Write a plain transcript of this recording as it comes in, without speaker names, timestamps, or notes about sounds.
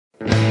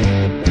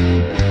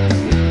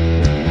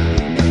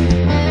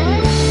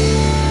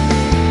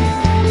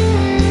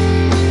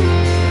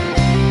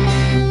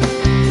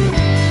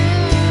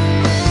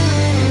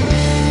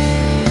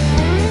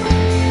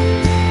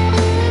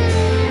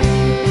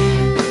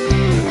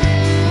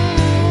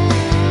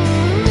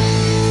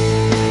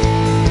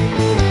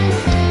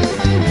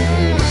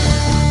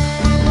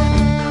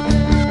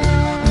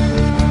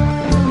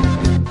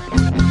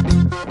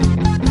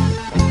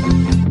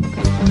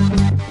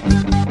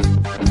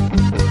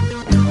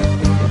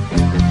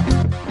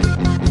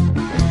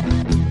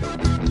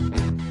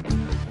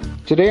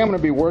Today I'm going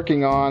to be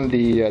working on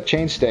the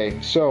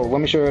chainstay. So let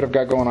me show you what I've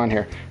got going on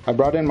here. I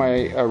brought in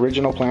my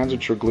original plans,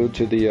 which were glued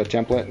to the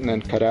template and then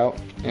cut out,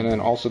 and then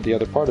also the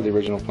other part of the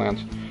original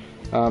plans.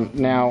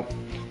 Now,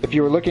 if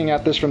you were looking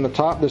at this from the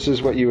top, this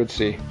is what you would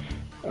see.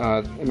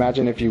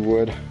 Imagine, if you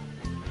would,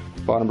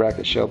 bottom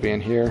bracket shell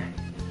being here,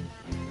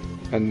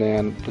 and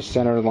then the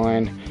center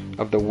line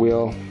of the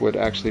wheel would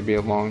actually be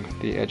along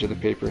the edge of the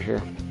paper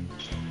here.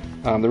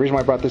 The reason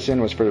why I brought this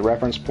in was for the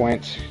reference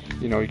points.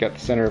 You know, you got the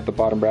center of the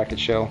bottom bracket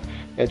shell,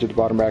 edge of the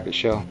bottom bracket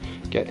shell,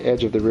 get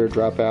edge of the rear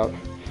dropout,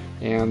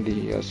 and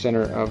the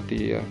center of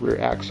the rear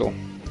axle.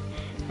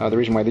 The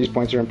reason why these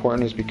points are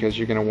important is because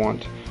you're going to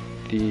want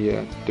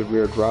the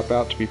rear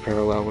dropout to be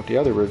parallel with the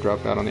other rear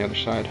dropout on the other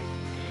side.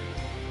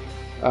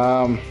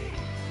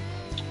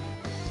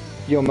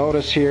 You'll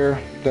notice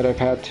here that I've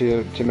had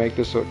to make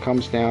this so it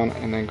comes down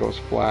and then goes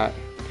flat.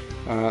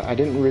 I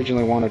didn't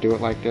originally want to do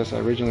it like this. I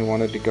originally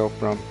wanted to go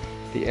from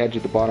the edge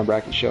of the bottom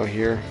bracket shell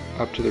here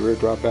up to the rear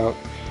dropout,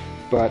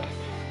 but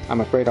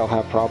I'm afraid I'll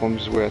have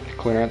problems with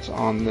clearance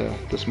on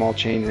the small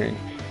chain ring.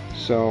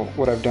 So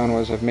what I've done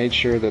was I've made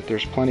sure that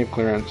there's plenty of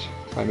clearance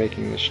by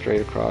making this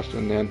straight across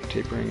and then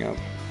tapering up.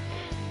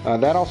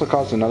 That also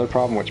caused another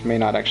problem, which may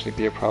not actually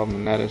be a problem,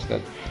 and that is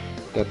that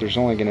there's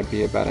only going to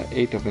be about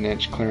 1/8 of an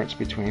inch clearance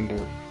between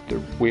the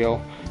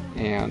wheel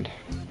and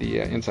the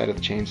inside of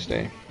the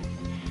chainstay.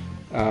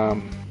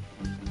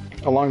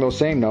 Along those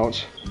same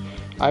notes,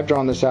 I've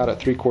drawn this out at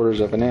 3/4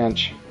 of an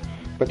inch,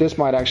 but this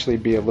might actually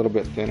be a little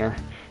bit thinner.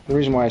 The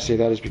reason why I say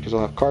that is because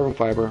I'll have carbon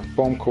fiber,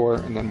 foam core,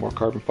 and then more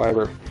carbon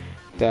fiber.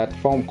 That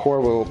foam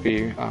core will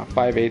be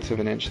 5/8 of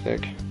an inch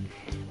thick,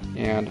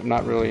 and I'm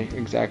not really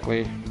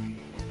exactly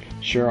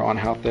sure on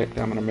how thick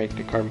I'm going to make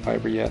the carbon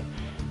fiber yet,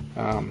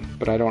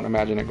 but I don't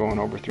imagine it going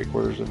over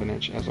 3/4 of an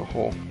inch as a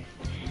whole.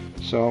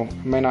 So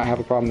I may not have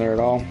a problem there at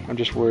all. I'm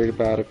just worried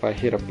about if I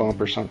hit a bump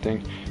or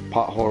something,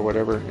 pothole or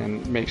whatever,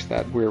 and makes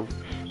that rear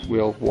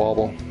wheel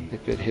wobble.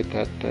 If it hit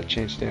that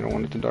chainstay, I don't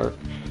want it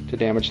to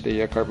damage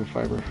the carbon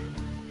fiber.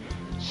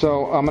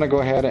 So I'm going to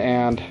go ahead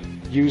and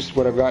use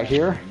what I've got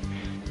here,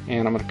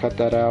 and I'm going to cut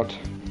that out.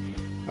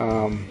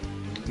 I'm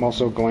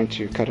also going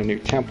to cut a new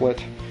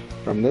template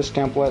from this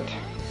template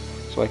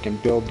so I can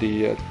build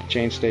the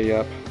chainstay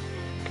up,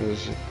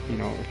 because, you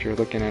know, if you're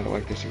looking at it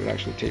like this, it would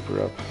actually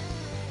taper up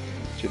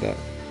to that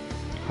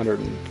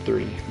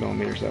 130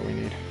 millimeters that we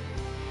need.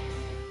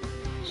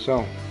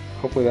 So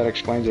hopefully that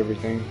explains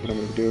everything that I'm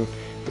going to do.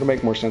 It'll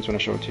make more sense when I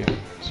show it to you.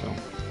 So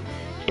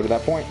to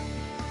that point.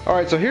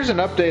 Alright, so here's an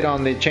update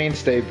on the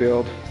chainstay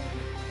build.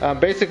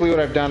 Basically what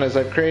I've done is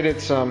I've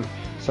created some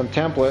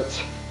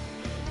templates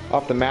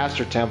off the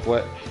master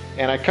template,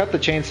 and I cut the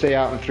chainstay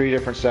out in 3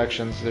 different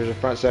sections. There's a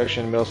front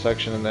section, middle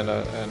section, and then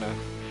a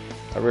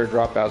rear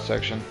dropout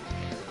section.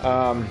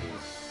 I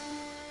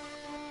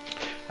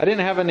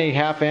didn't have any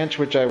 1/2 inch,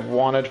 which I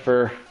wanted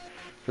for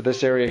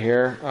this area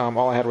here.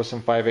 All I had was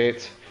some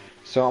 5/8.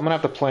 So I'm going to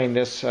have to plane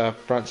this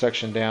front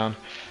section down.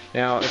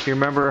 Now, if you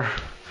remember,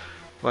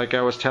 like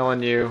I was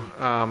telling you,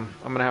 I'm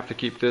going to have to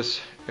keep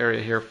this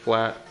area here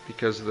flat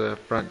because of the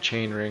front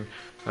chain ring.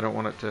 I don't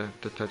want it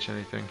to touch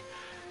anything.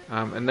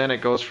 And then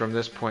it goes from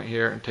this point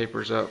here and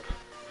tapers up,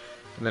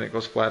 and then it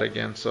goes flat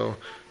again. So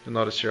you'll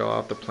notice here I'll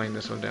have to plane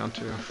this one down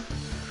too.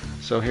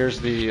 So here's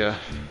the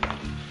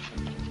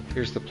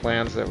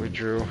plans that we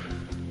drew.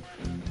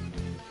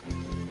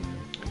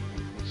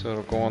 So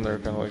it'll go on there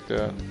kind of like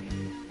that.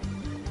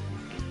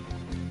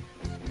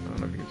 I don't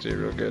know if you can see it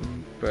real good,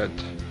 but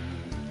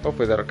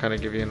hopefully that'll kind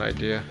of give you an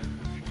idea.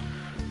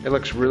 It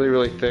looks really,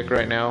 really thick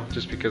right now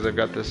just because I've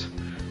got this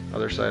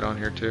other side on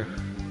here too.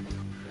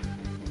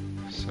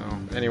 So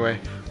anyway,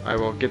 I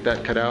will get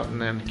that cut out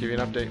and then give you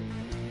an update.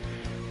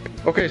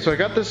 Okay, so I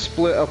got this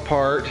split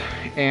apart,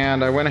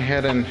 and I went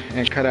ahead and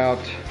cut out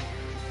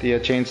the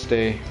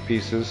chainstay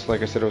pieces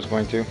like I said I was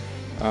going to.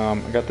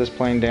 I got this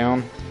plane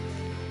down,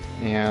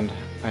 and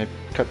I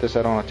cut this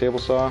out on a table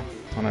saw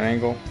on an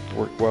angle. It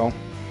worked well.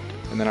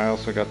 And then I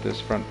also got this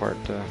front part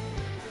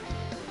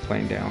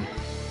plane down.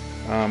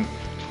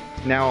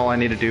 Now all I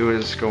need to do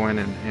is go in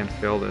and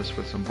fill this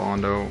with some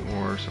Bondo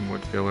or some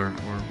wood filler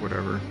or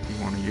whatever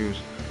you want to use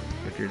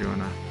if you're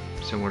doing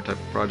a similar type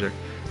of project.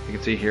 You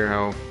can see here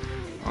how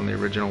on the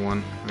original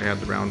one I had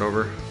the round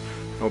over.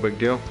 No big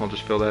deal. I'll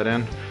just fill that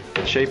in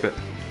and shape it.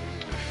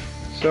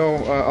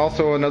 So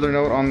also another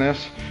note on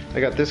this, I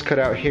got this cut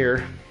out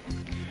here.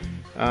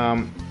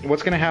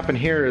 What's going to happen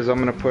here is I'm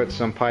going to put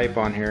some pipe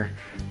on here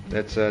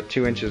that's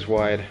 2 inches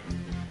wide.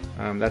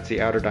 That's the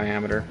outer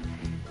diameter,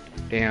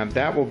 and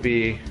that will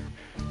be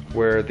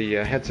where the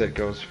headset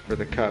goes for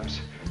the cups.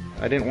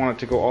 I didn't want it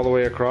to go all the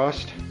way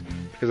across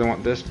because I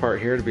want this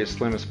part here to be as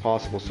slim as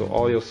possible, so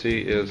all you'll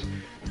see is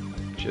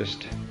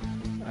just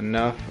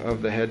enough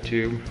of the head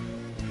tube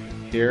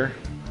here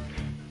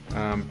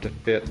to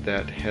fit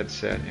that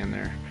headset in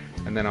there,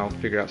 and then I'll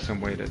figure out some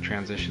way to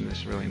transition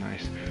this really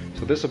nice.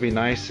 So this will be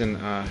nice and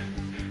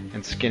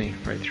skinny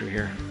right through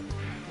here.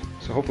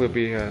 So hopefully it'll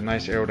be a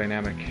nice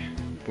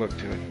aerodynamic look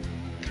to it.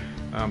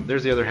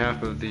 There's the other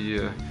half of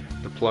the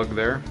plug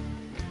there,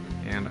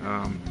 and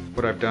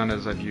what I've done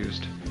is I've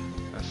used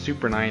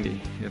Super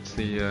 90. It's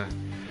the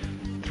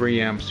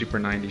 3M Super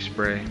 90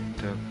 spray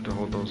to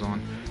hold those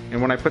on.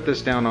 And when I put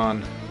this down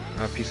on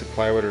a piece of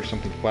plywood or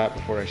something flat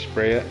before I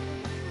spray it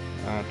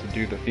to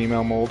do the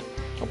female mold,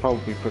 I'll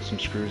probably put some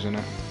screws in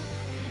it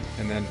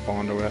and then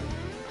Bondo it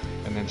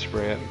and then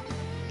spray it,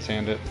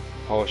 sand it,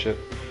 polish it,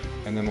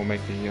 and then we'll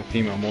make the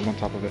female mold on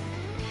top of it.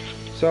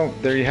 So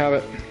there you have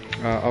it.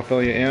 I'll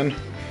fill you in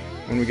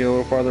when we get a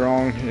little farther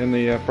on in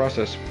the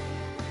process.